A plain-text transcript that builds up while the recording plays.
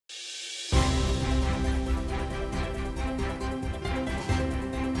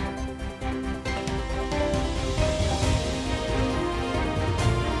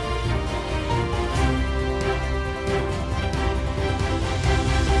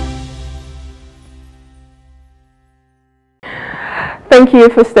Thank you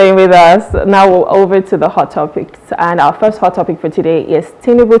for staying with us. Now over to the hot topics. And our first hot topic for today is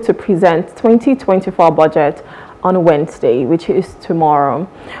Tinubu to present 2024 budget on Wednesday, which is tomorrow.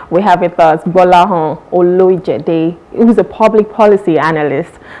 We have with us Bolahon Oloijede, who's a public policy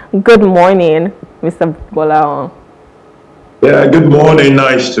analyst. Good morning, Mr. Bolahon. Yeah, good morning.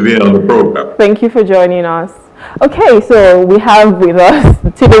 Nice to be on the program. Thank you for joining us. Okay, so we have with us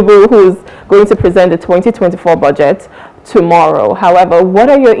Tinubu, who's going to present the 2024 budget tomorrow. However, what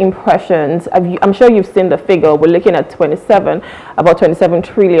are your impressions? I'm sure you've seen the figure. We're looking at about 27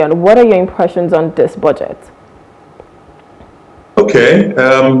 trillion. What are your impressions on this budget? Okay,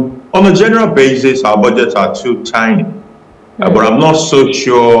 on a general basis, our budgets are too tiny, but I'm not so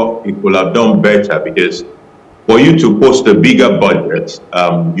sure it could have done better, because for you to post a bigger budget,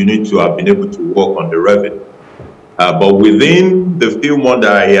 you need to have been able to work on the revenue. But within the few months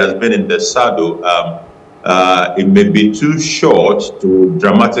that he has been in the saddle, it may be too short to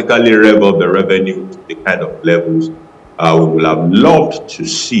dramatically rev up the revenue to the kind of levels we would have loved to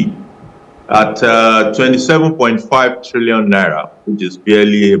see. At 27.5 trillion naira, which is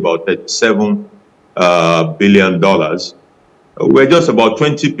barely about $37 billion, we're just about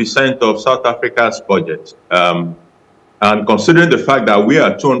 20% of South Africa's budget. And considering the fact that we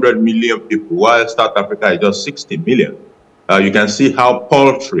are 200 million people, while South Africa is just 60 million, you can see how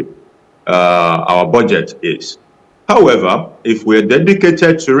paltry our budget is. However, if we're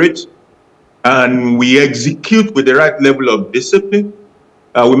dedicated to it and we execute with the right level of discipline,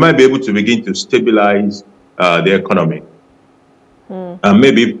 we might be able to begin to stabilize the economy and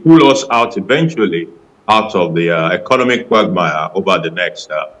maybe pull us out eventually out of the economic quagmire over the next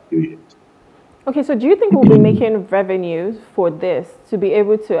few years. Okay, so do you think we'll be making revenues for this to be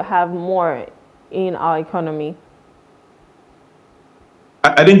able to have more in our economy?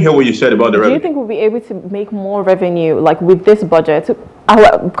 I didn't hear what you said about the revenue. Do you think we'll be able to make more revenue, like with this budget?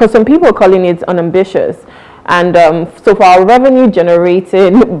 Because some people are calling it unambitious. And so for our revenue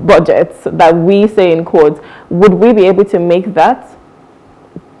generating budgets that we say in quotes, would we be able to make that?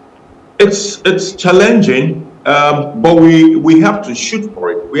 It's challenging, but we have to shoot for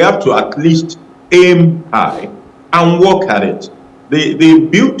it. We have to at least aim high and work at it. The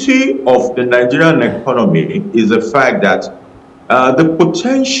beauty of the Nigerian economy is the fact that the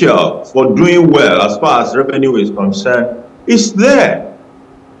potential for doing well as far as revenue is concerned is there.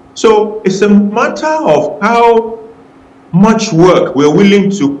 So it's a matter of how much work we're willing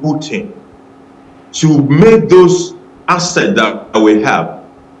to put in to make those assets that we have.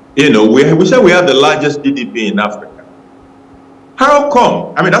 You know, we say we have the largest GDP in Africa. How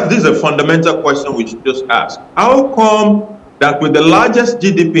come? I mean, this is a fundamental question we should just ask. How come that with the largest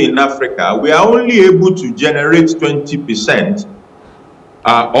GDP in Africa, we are only able to generate 20%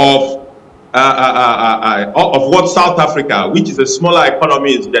 of what South Africa, which is a smaller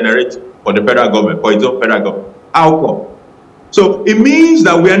economy, is generating for the federal government, for its own federal government? How come? So it means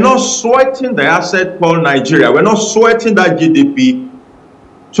that we are not sweating the asset called Nigeria. We're not sweating that GDP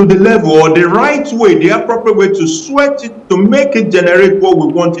to the level or the right way, the appropriate way to sweat it, to make it generate what we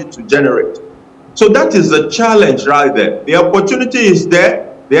want it to generate. So that is the challenge right there. The opportunity is there.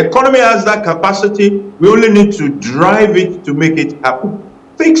 The economy has that capacity. We only need to drive it to make it happen.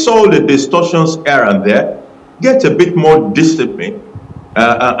 Fix all the distortions here and there. Get a bit more discipline.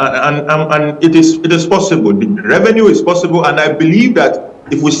 And it is possible. The revenue is possible. And I believe that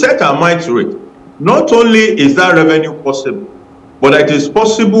if we set our mind to it, not only is that revenue possible, but it is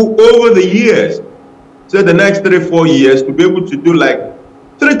possible over the years, say the next 3-4 years, to be able to do like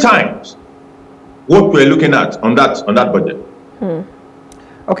 3 times what we're looking at on that budget.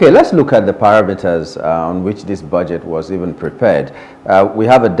 Okay, let's look at the parameters on which this budget was even prepared. We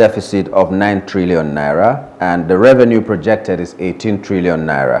have a deficit of 9 trillion naira, and the revenue projected is 18 trillion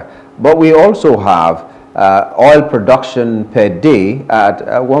naira. But we also have oil production per day at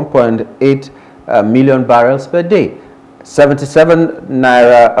 1.8 million barrels per day.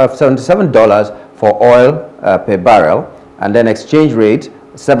 $77 for oil per barrel, and then exchange rate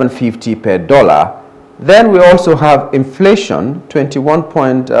 750 per dollar. Then we also have inflation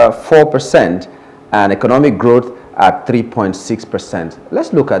 21.4% and economic growth at 3.6%.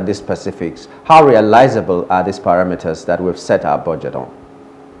 Let's look at these specifics. How realizable are these parameters that we've set our budget on?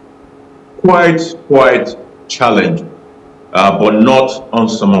 Quite challenging, but not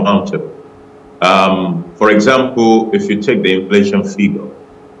unsurmountable. For example, if you take the inflation figure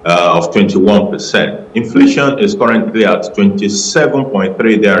of 21%, inflation is currently at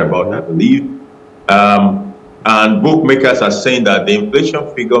 27.3 thereabout, I believe. And bookmakers are saying that the inflation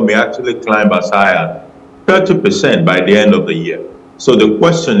figure may actually climb as high as 30% by the end of the year. So the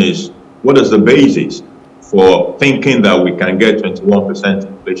question is, what is the basis for thinking that we can get 21%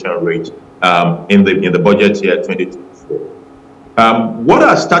 inflation rate in the budget year 2024. What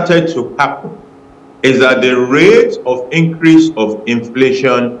has started to happen is that the rate of increase of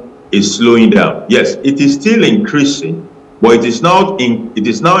inflation is slowing down. Yes, it is still increasing, but it is now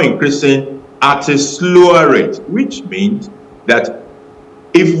increasing at a slower rate, which means that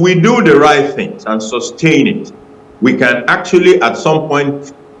if we do the right things and sustain it, we can actually at some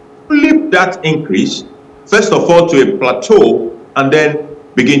point flip that increase, first of all to a plateau, and then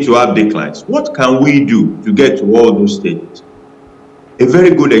begin to have declines. What can we do to get to all those stages? A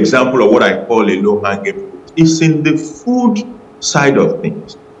very good example of what I call a low-hanging fruit is in the food side of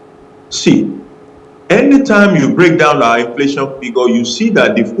things. See, anytime you break down our inflation figure, you see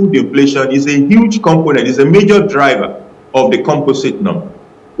that the food inflation is a huge component, is a major driver of the composite number.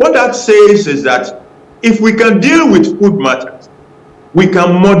 What that says is that if we can deal with food matters, we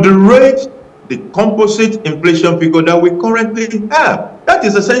can moderate the composite inflation figure that we currently have. That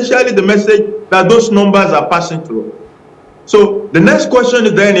is essentially the message that those numbers are passing through. So the next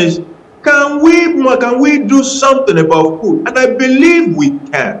question then is, can we do something about food? And I believe we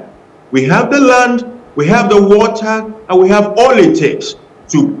can. We have the land, we have the water, and we have all it takes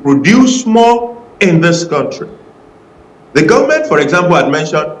to produce more in this country. The government, for example, had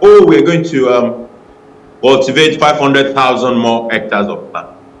mentioned, oh, we're going to cultivate 500,000 more hectares of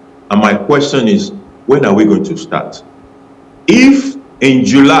land. And my question is, when are we going to start? If in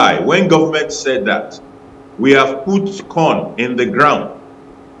July, when government said that, we have put corn in the ground,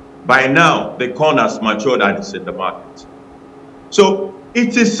 by now the corn has matured and is in the market. So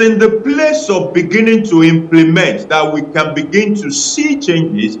it is in the place of beginning to implement that we can begin to see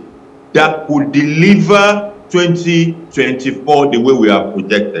changes that could deliver 2024 the way we are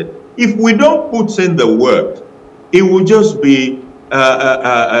projected. If we don't put in the work, it will just be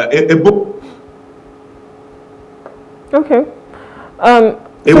a book. Okay.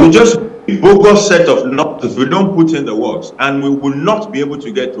 It will just be a bogus set of numbers if we don't put in the works, and we will not be able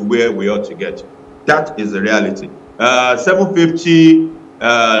to get to where we ought to get. That is the reality. 750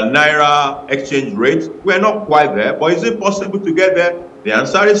 naira exchange rate, we're not quite there, but is it possible to get there? The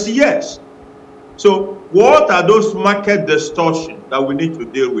answer is yes. So what are those market distortions that we need to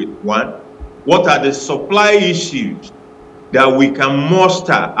deal with? One, what are the supply issues that we can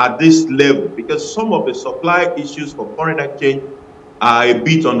muster at this level? Because some of the supply issues for foreign exchange are a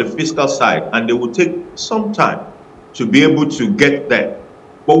bit on the fiscal side, and they will take some time to be able to get there.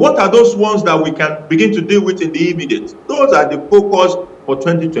 But what are those ones that we can begin to deal with in the immediate? Those are the focus for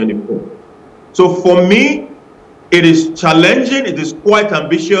 2024. So for me, it is challenging, it is quite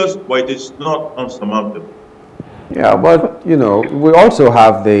ambitious, but it is not unsurmountable. Yeah, but you know, we also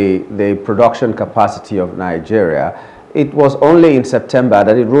have the production capacity of Nigeria. It was only in September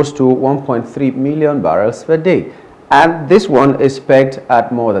that it rose to 1.3 million barrels per day. And this one is pegged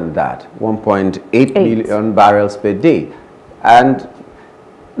at more than that, 1.8 million barrels per day. And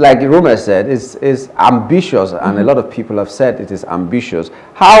like Roma said, is ambitious, and a lot of people have said it is ambitious.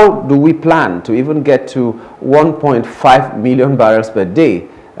 How do we plan to even get to 1.5 million barrels per day,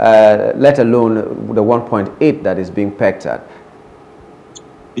 let alone the 1.8 that is being pegged at?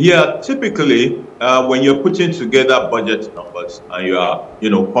 Yeah, typically, when you're putting together budget numbers and you are,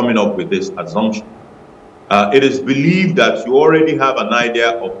 coming up with this assumption, it is believed that you already have an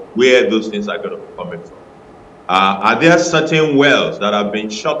idea of where those things are going to be coming from. Are there certain wells that have been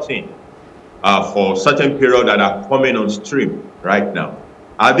shut in for a certain period that are coming on stream right now?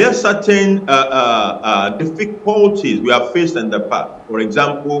 Are there certain difficulties we have faced in the past? For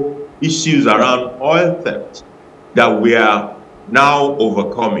example, issues around oil theft that we are now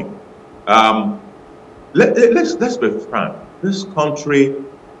overcoming. Let's be frank. This country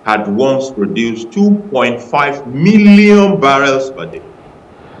had once produced 2.5 million barrels per day.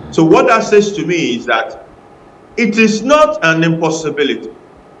 So what that says to me is that it is not an impossibility.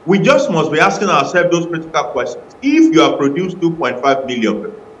 We just must be asking ourselves those critical questions. If you have produced 2.5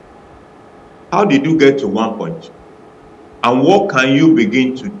 million, how did you get to 1.2? And what can you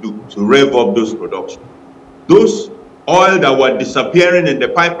begin to do to rev up those production? Those oil that were disappearing in the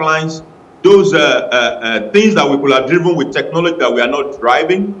pipelines, those things that we could have driven with technology that we are not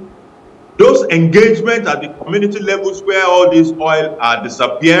driving, those engagements at the community levels where all these oil are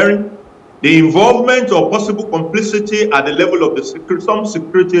disappearing, the involvement or possible complicity at the level of some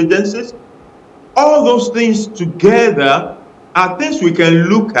security agencies, all those things together are things we can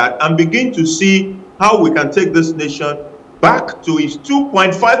look at and begin to see how we can take this nation back to its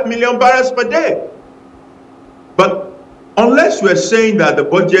 2.5 million barrels per day. But unless we're saying that the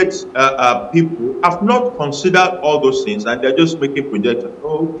budget people have not considered all those things and they're just making projections,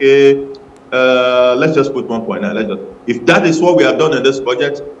 okay, let's just put 1.9. If that is what we have done in this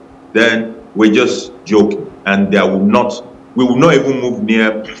budget, then we're just joking, and we will not even move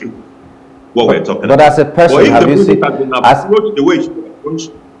near what we're talking about. But as a person, have you seen the way it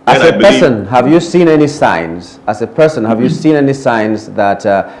approached, as a person, have you seen any signs? As a person, have you seen any signs that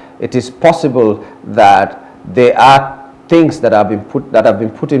it is possible that there are things that have been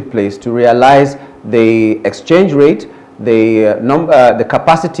put in place to realize the exchange rate, the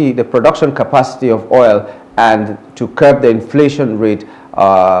capacity, the production capacity of oil, and to curb the inflation rate,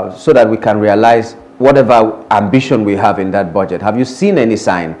 so that we can realize whatever ambition we have in that budget? Have you seen any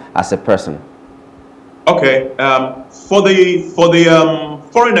sign as a person? Okay, for the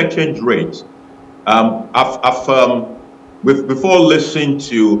foreign exchange rate, we've before listened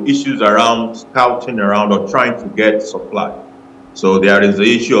to issues around scouting around or trying to get supply. So there is the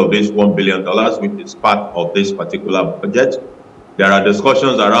issue of this $1 billion, which is part of this particular budget. There are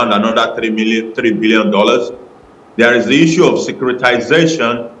discussions around another $3 billion. There is the issue of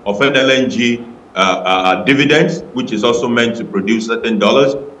securitization of LNG dividends, which is also meant to produce certain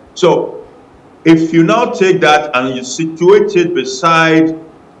dollars. So if you now take that and you situate it beside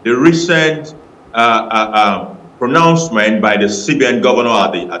the recent pronouncement by the CBN governor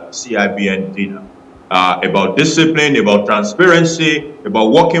at the CIBN dinner about discipline, about transparency,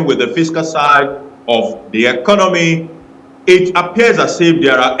 about working with the fiscal side of the economy, it appears as if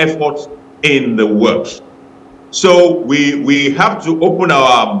there are efforts in the works. So we have to open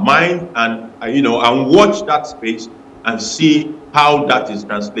our mind and and watch that space and see how that is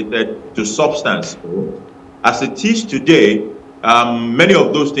translated to substance. As it is today, many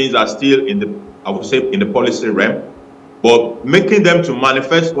of those things are still in the policy realm, but making them to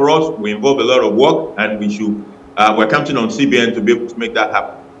manifest for us will involve a lot of work, and we're counting on CBN to be able to make that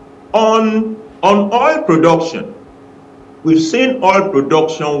happen. On oil production, we've seen oil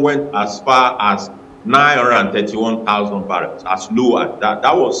production went as far as 931,000 barrels, as low as that.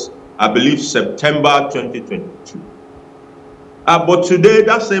 That was, I believe, September 2022. But today,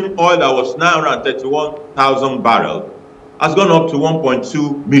 that same oil that was 931,000 barrels has gone up to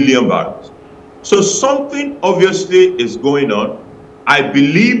 1.2 million barrels. So something obviously is going on. I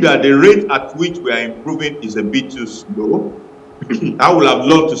believe that the rate at which we are improving is a bit too slow. I would have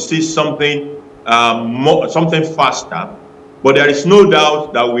loved to see something something faster, but there is no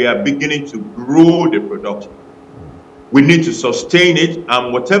doubt that we are beginning to grow the production. We need to sustain it,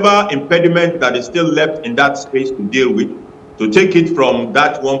 and whatever impediment that is still left in that space to deal with, to take it from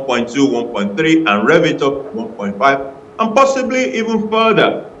that 1.2, 1.3 and rev it up to 1.5 and possibly even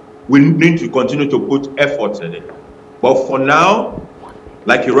further. We need to continue to put efforts in it. But for now,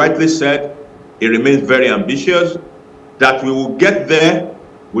 like you rightly said, it remains very ambitious. That we will get there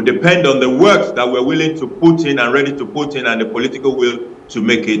will depend on the work that we're willing to put in and ready to put in, and the political will to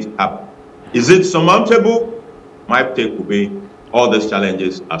make it happen. Is it surmountable? My take will be all these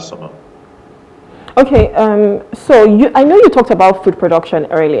challenges are surmountable. Okay, so I know you talked about food production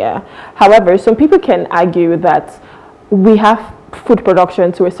earlier. However, some people can argue that we have food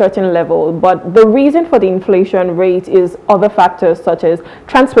production to a certain level, but the reason for the inflation rate is other factors such as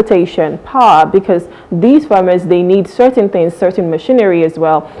transportation, power, because these farmers, they need certain things, certain machinery as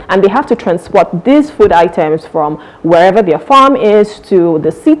well, and they have to transport these food items from wherever their farm is to the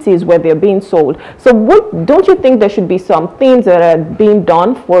cities where they're being sold. So don't you think there should be some things that are being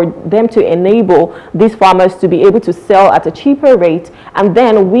done for them to enable these farmers to be able to sell at a cheaper rate, and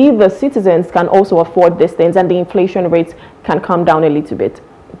then we the citizens can also afford these things and the inflation rates can come down a little bit?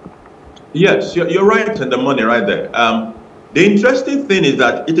 Yes, you're right in the money right there. The interesting thing is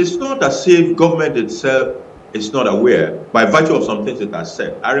that it is not as if government itself is not aware by virtue of some things it has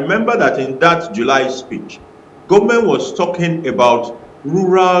said. I remember that in that July speech, government was talking about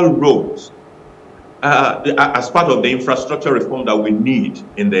rural roads as part of the infrastructure reform that we need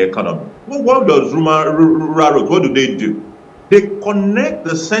in the economy. Well, what does rural roads, what do? They connect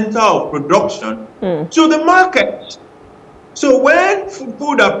the center of production to the market. So when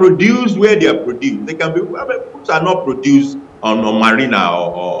food are produced where they are produced, they can be, foods are not produced on Marina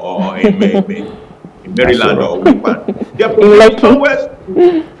or in Maryland or Wipan. They are produced somewhere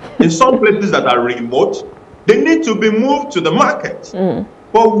in some places that are remote. They need to be moved to the market.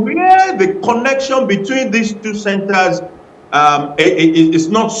 But where the connection between these two centers is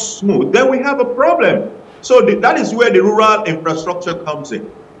not smooth, then we have a problem. So that is where the rural infrastructure comes in.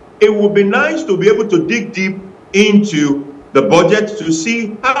 It would be nice to be able to dig deep into the budget to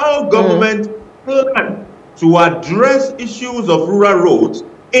see how government plan to address issues of rural roads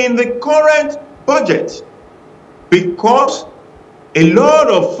in the current budget, because a lot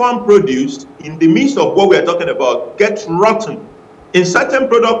of farm produce in the midst of what we are talking about gets rotten In certain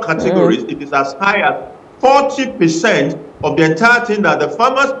product categories, it is as high as 40% of the entire thing that the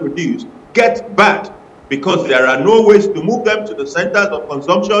farmers produce gets bad because there are no ways to move them to the centers of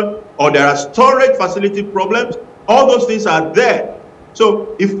consumption, or there are storage facility problems. All those things are there.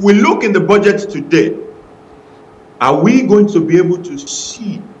 So if we look in the budget today, are we going to be able to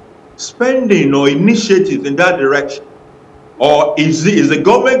see spending or initiatives in that direction? Or is the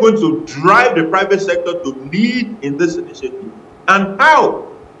government going to drive the private sector to lead in this initiative? And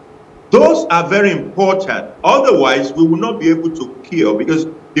how? Those are very important. Otherwise, we will not be able to kill, because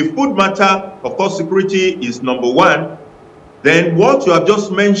the food matter, of course, security is number one. Then what you have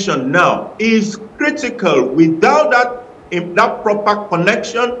just mentioned now is critical. Without that proper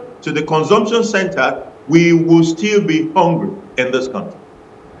connection to the consumption center, we will still be hungry in this country.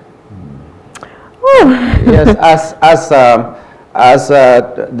 Yes, as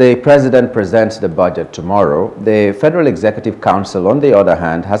the president presents the budget tomorrow, the Federal Executive Council, on the other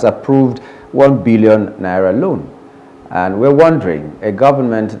hand, has approved 1 billion naira loan. And we're wondering, a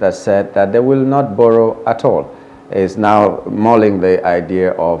government that said that they will not borrow at all is now mulling the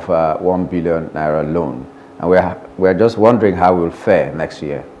idea of 1 billion naira loan. And we're just wondering how we'll fare next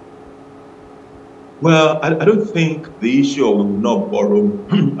year. Well, I don't think the issue of we will not borrow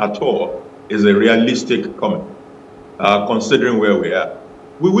at all is a realistic comment. Considering where we are,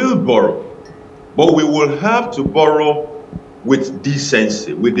 we will borrow, but we will have to borrow with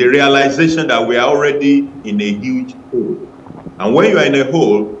decency, with the realization that we are already in a huge hole. And when you are in a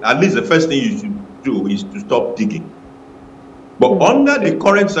hole, at least the first thing you should do is to stop digging. But under the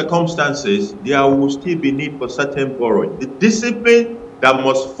current circumstances, there will still be need for certain borrowing. The discipline that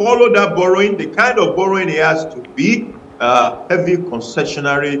must follow that borrowing, the kind of borrowing it has to be heavy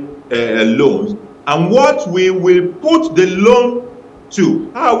concessionary loans. And what we will put the loan to,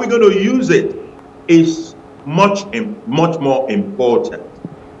 how are we going to use it, is much more important.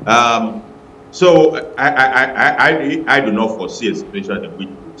 So I do not foresee a situation in which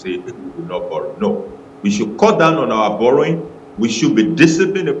we say we will not borrow. No, we should cut down on our borrowing. We should be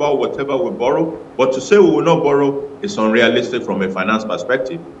disciplined about whatever we borrow. But to say we will not borrow is unrealistic from a finance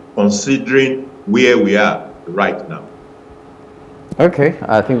perspective, considering where we are right now. Okay,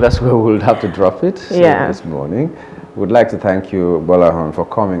 I think that's where we'll have to drop it this morning. We'd like to thank you, Bolahon, for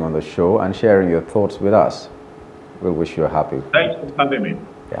coming on the show and sharing your thoughts with us. We'll wish you a happy. Thanks for having me.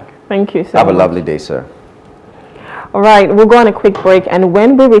 Yeah. Thank you so much. Have a lovely day, sir. All right, we'll go on a quick break, and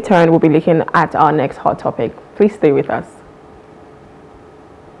when we return, we'll be looking at our next hot topic. Please stay with us.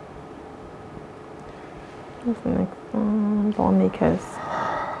 What's the next one? Lawmakers.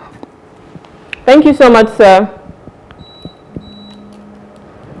 Thank you so much, sir.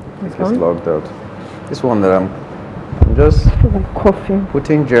 It's logged out. This one that I'm just coughing,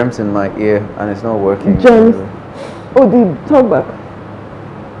 putting germs in my ear, and it's not working. Germs? Oh, the talkback.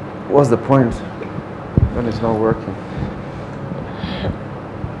 What's the point when it's not working?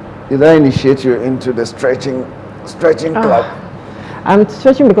 Did I initiate you into the stretching club? I'm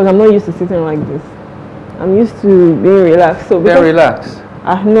stretching because I'm not used to sitting like this. I'm used to being relaxed. So then relax.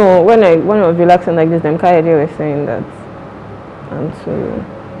 No, when I was relaxing like this, then Kayode was saying that I'm too.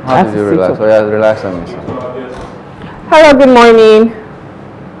 How did you relax? Oh yeah, relax on me. Hello, good morning.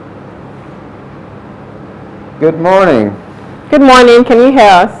 Good morning. Good morning, can you hear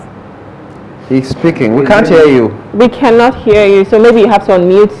us? He's speaking. We can't hear you. We cannot hear you, so maybe you have to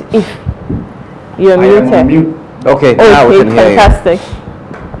unmute if you're muted. On mute. Okay, now we can hear you. Fantastic.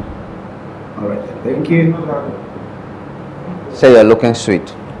 All right, thank you. Say you're looking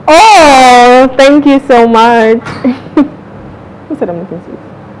sweet. Oh, thank you so much. Who said I'm looking sweet?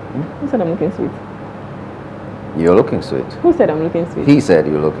 Who said I'm looking sweet? You're looking sweet. Who said I'm looking sweet? He said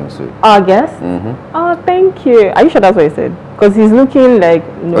you're looking sweet. I guess? Mm-hmm. Oh, thank you. Are you sure that's what he said? Because he's looking like...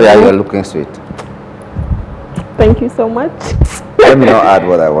 No. Oh yeah, you're looking sweet. Thank you so much. Let me not add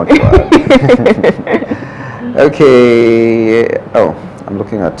what I want to add. Okay. Oh, I'm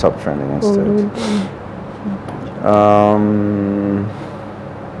looking at top trending instead.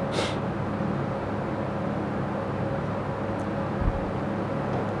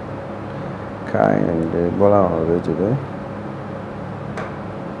 And Bola on today.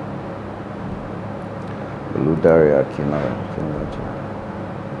 Ludaria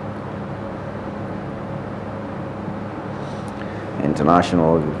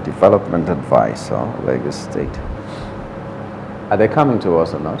International Development Advisor, Lagos State. Are they coming to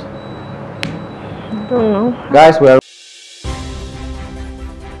us or not? I don't know. Guys, we're